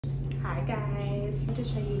Hi guys, to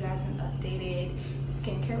show you guys an updated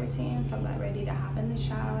skincare routine. So I'm about ready to hop in the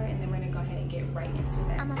shower and then we're gonna go ahead and get right into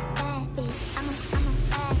that. I'm a bad bitch. I'm a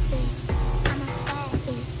bad bitch. I'm a bad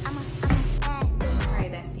bitch. I'm a bad bitch.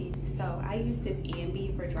 Alright besties, so I use this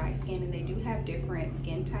E&B for dry skin, and they do have different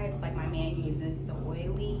skin types. Like my man uses the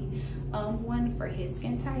oily one for his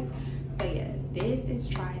skin type. So yeah, this is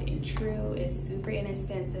tried and true. It's super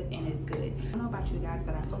inexpensive and it's good. I don't know about you guys,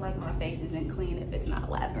 but I feel like my face isn't clean if it's not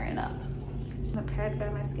lathering up. I'm gonna pat dry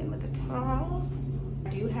my skin with a towel. I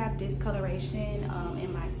do have discoloration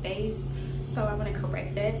in my face, so I want to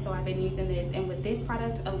correct that. So I've been using this, and with this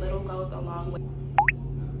product, a little goes a long way.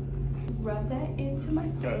 Rub that into my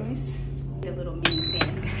face. A little mini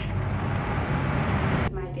fan.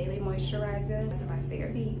 My daily moisturizer is by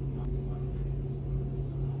𝒮𝒽.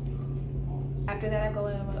 After that, I go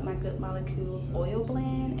in with my 𝒮𝒽𝒾𝓈ℯ oil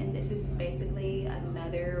blend, and this is basically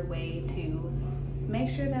another way to make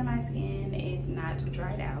sure that my skin is not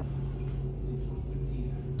dried out.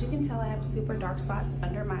 You can tell I have super dark spots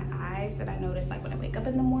under my eyes that I notice like when I wake up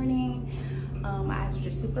in the morning. My eyes are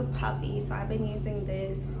just super puffy, so I've been using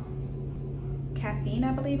this caffeine,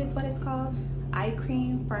 I believe is what it's called, eye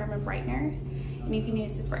cream firm and brightener, and you can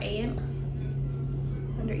use this for AM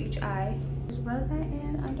under each eye. Just rub that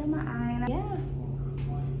in under my eye, and yeah,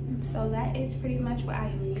 so that is pretty much what I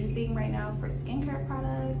am using right now for skincare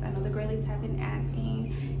products. I know the girlies have been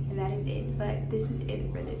asking, and that is it. But this is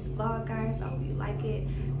it for this vlog, guys. I hope you like it.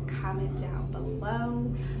 Comment down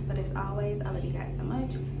below. But as always, I love you guys so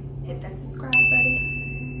much. Hit that subscribe button.